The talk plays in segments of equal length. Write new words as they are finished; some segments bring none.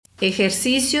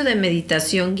Ejercicio de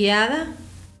meditación guiada,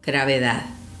 gravedad.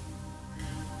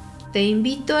 Te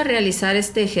invito a realizar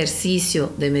este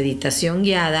ejercicio de meditación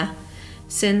guiada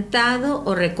sentado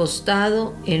o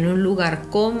recostado en un lugar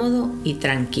cómodo y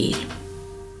tranquilo.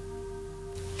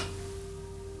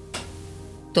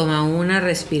 Toma una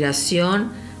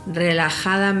respiración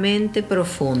relajadamente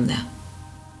profunda.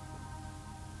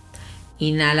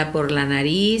 Inhala por la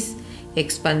nariz,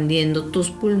 expandiendo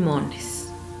tus pulmones.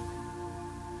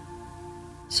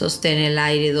 Sostén el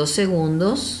aire 2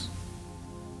 segundos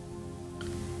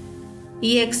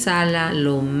y exhala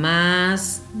lo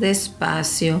más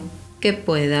despacio que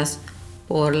puedas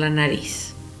por la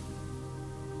nariz.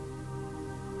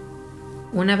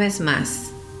 Una vez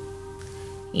más,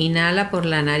 inhala por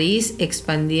la nariz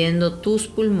expandiendo tus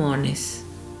pulmones.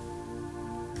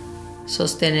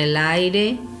 Sostén el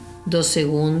aire 2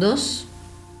 segundos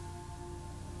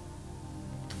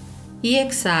y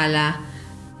exhala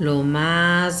lo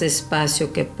más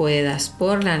despacio que puedas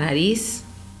por la nariz.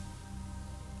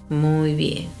 Muy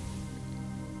bien.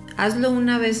 Hazlo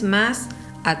una vez más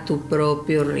a tu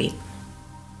propio ritmo.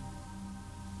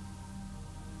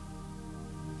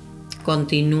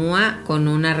 Continúa con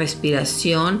una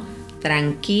respiración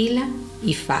tranquila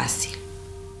y fácil.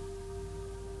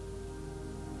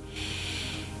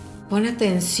 Pon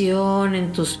atención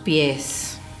en tus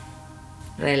pies.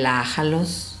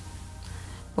 Relájalos.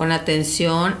 Pon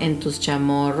atención en tus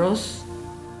chamorros,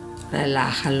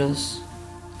 relájalos.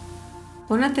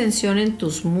 Pon atención en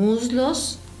tus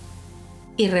muslos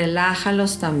y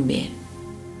relájalos también.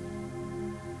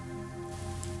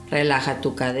 Relaja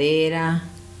tu cadera.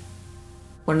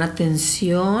 Pon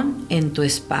atención en tu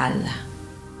espalda.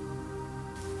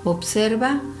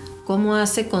 Observa cómo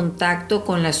hace contacto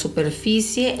con la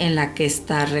superficie en la que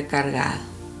estás recargado.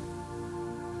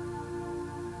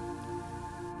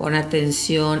 Pon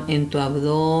atención en tu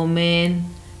abdomen,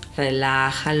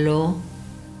 relájalo.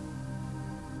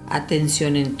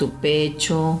 Atención en tu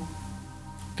pecho,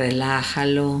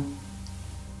 relájalo.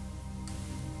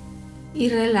 Y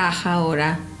relaja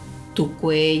ahora tu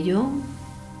cuello,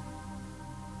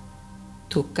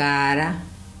 tu cara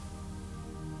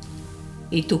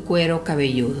y tu cuero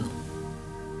cabelludo.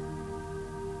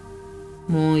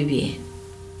 Muy bien.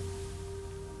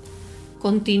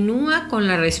 Continúa con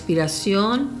la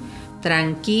respiración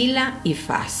tranquila y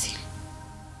fácil.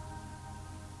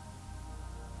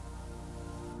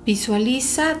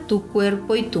 Visualiza tu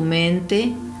cuerpo y tu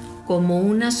mente como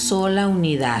una sola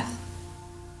unidad.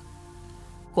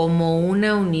 Como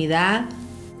una unidad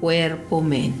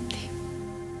cuerpo-mente.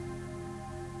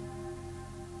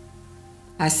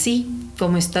 Así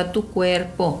como está tu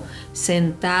cuerpo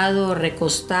sentado o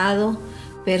recostado,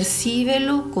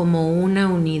 percíbelo como una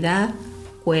unidad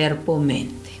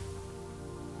cuerpo-mente.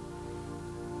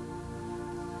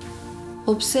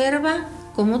 Observa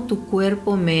cómo tu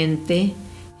cuerpo-mente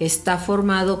está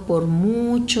formado por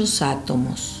muchos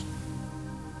átomos.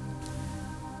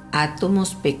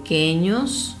 Átomos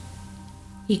pequeños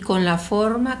y con la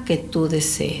forma que tú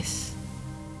desees.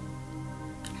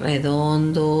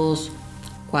 Redondos,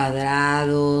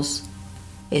 cuadrados,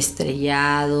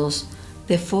 estrellados,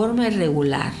 de forma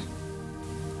irregular.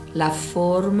 La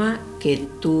forma que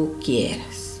tú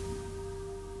quieras.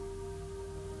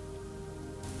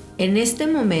 En este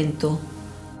momento,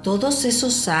 todos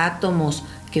esos átomos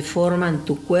que forman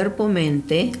tu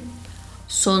cuerpo-mente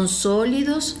son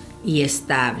sólidos y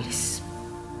estables.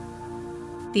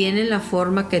 Tienen la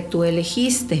forma que tú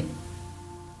elegiste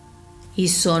y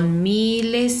son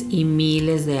miles y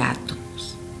miles de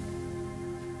átomos.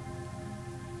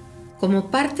 Como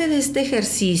parte de este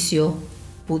ejercicio,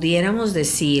 pudiéramos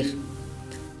decir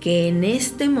que en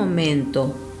este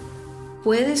momento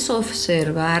puedes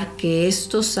observar que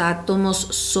estos átomos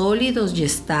sólidos y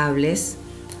estables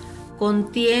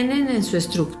contienen en su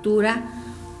estructura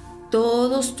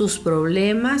todos tus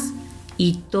problemas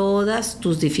y todas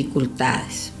tus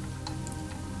dificultades.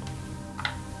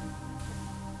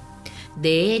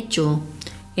 De hecho,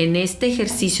 en este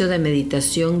ejercicio de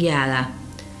meditación guiada,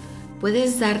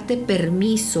 puedes darte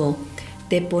permiso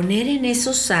de poner en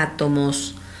esos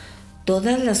átomos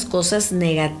todas las cosas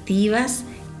negativas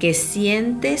que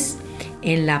sientes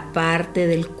en la parte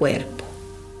del cuerpo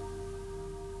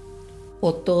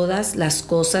o todas las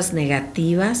cosas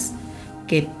negativas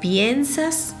que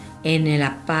piensas en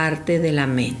la parte de la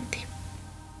mente.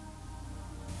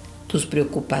 Tus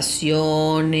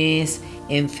preocupaciones,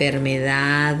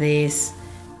 enfermedades,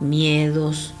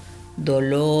 miedos,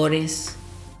 dolores,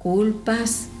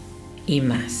 culpas y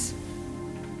más.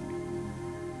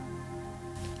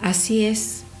 Así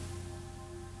es.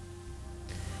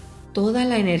 Toda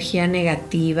la energía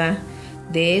negativa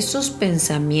de esos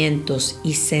pensamientos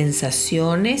y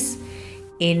sensaciones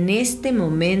en este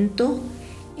momento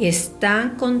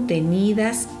están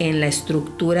contenidas en la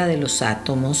estructura de los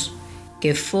átomos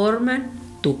que forman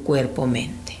tu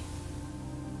cuerpo-mente.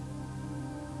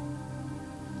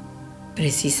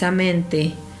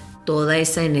 Precisamente, toda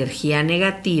esa energía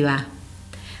negativa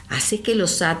hace que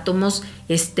los átomos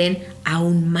estén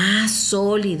aún más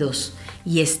sólidos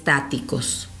y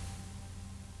estáticos.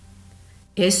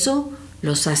 Eso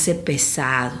los hace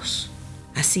pesados.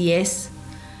 Así es,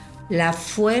 la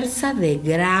fuerza de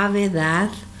gravedad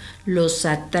los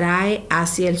atrae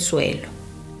hacia el suelo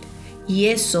y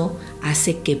eso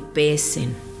hace que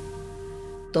pesen.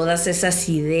 Todas esas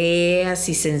ideas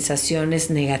y sensaciones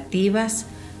negativas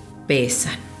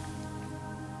pesan.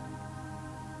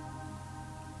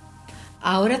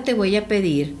 Ahora te voy a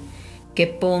pedir que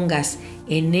pongas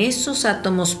en esos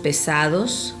átomos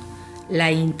pesados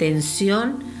la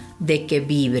intención de que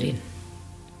vibren.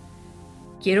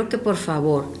 Quiero que por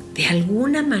favor, de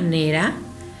alguna manera,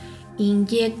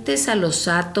 inyectes a los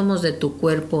átomos de tu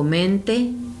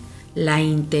cuerpo-mente la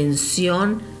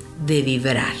intención de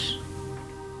vibrar.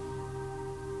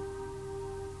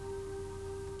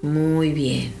 Muy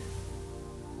bien.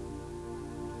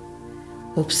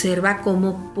 Observa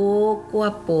cómo poco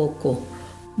a poco,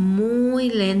 muy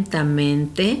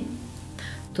lentamente,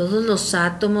 todos los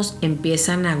átomos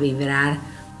empiezan a vibrar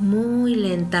muy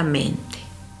lentamente.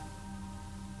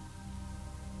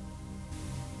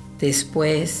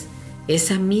 Después,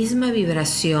 esa misma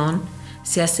vibración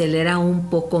se acelera un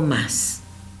poco más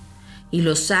y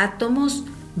los átomos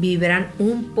vibran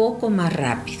un poco más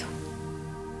rápido.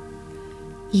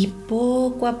 Y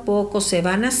poco a poco se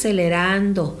van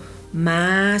acelerando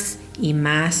más y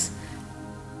más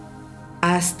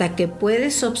hasta que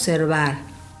puedes observar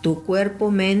tu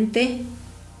cuerpo-mente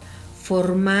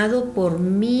formado por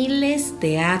miles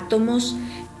de átomos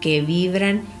que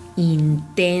vibran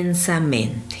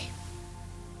intensamente.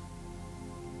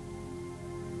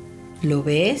 ¿Lo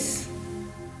ves?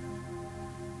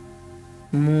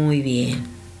 Muy bien.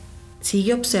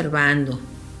 Sigue observando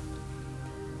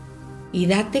y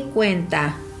date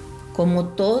cuenta cómo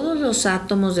todos los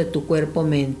átomos de tu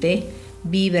cuerpo-mente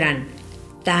vibran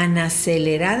tan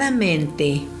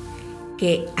aceleradamente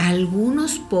que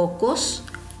algunos pocos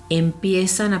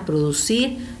empiezan a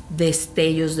producir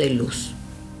destellos de luz.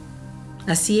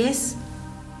 Así es,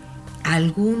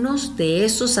 algunos de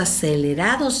esos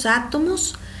acelerados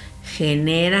átomos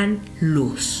generan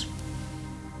luz.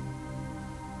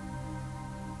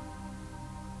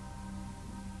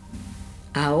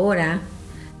 Ahora,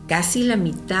 casi la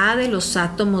mitad de los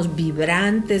átomos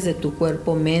vibrantes de tu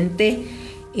cuerpo-mente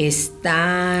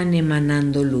están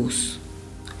emanando luz.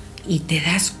 Y te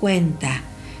das cuenta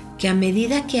que a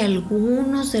medida que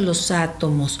algunos de los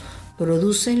átomos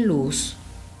producen luz,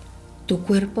 tu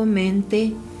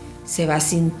cuerpo-mente se va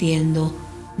sintiendo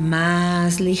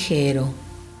más ligero,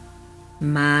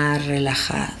 más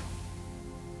relajado.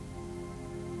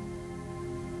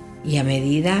 Y a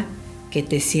medida que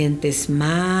te sientes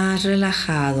más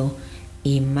relajado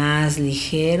y más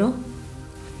ligero,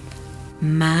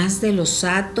 más de los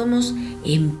átomos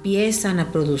empiezan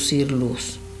a producir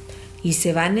luz y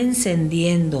se van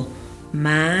encendiendo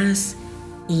más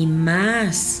y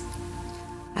más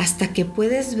hasta que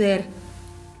puedes ver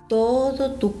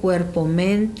todo tu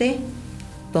cuerpo-mente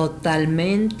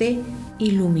totalmente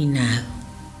iluminado,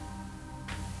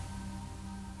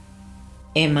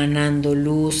 emanando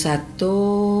luz a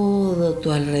todo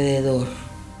tu alrededor.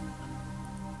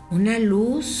 Una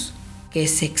luz que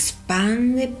se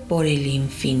expande por el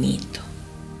infinito.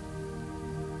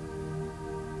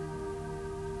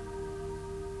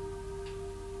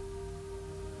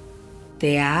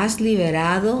 Te has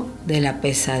liberado de la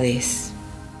pesadez.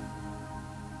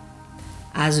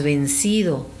 Has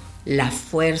vencido la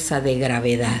fuerza de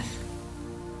gravedad.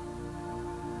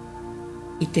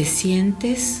 Y te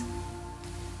sientes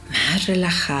más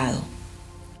relajado,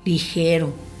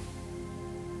 ligero,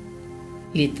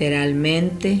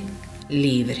 literalmente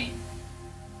libre.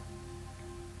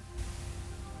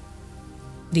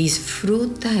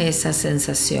 Disfruta esa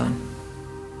sensación.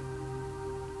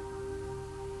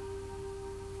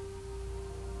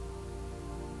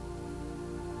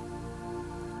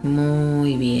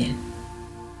 Muy bien.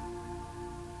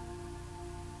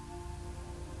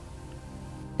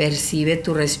 Percibe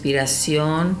tu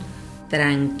respiración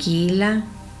tranquila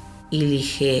y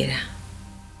ligera.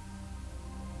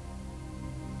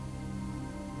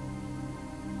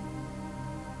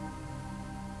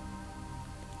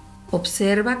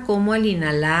 Observa cómo al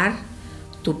inhalar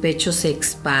tu pecho se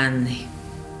expande.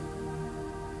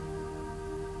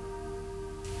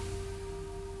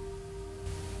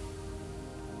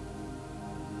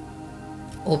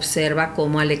 Observa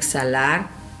cómo al exhalar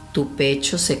tu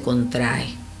pecho se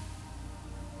contrae.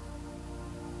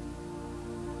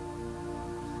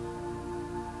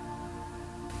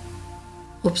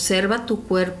 Observa tu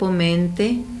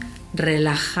cuerpo-mente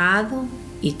relajado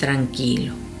y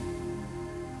tranquilo.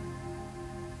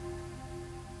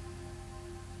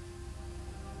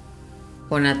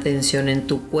 Pon atención en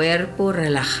tu cuerpo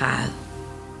relajado.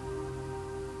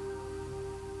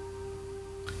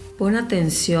 Pon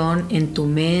atención en tu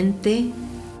mente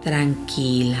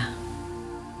tranquila.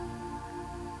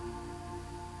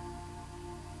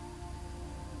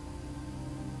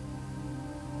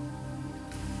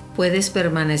 Puedes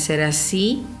permanecer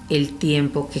así el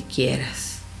tiempo que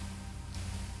quieras.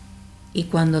 Y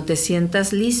cuando te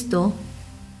sientas listo,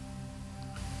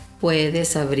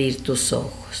 puedes abrir tus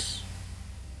ojos.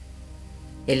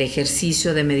 El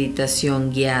ejercicio de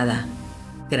meditación guiada,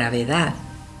 Gravedad,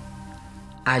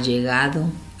 ha llegado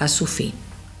a su fin.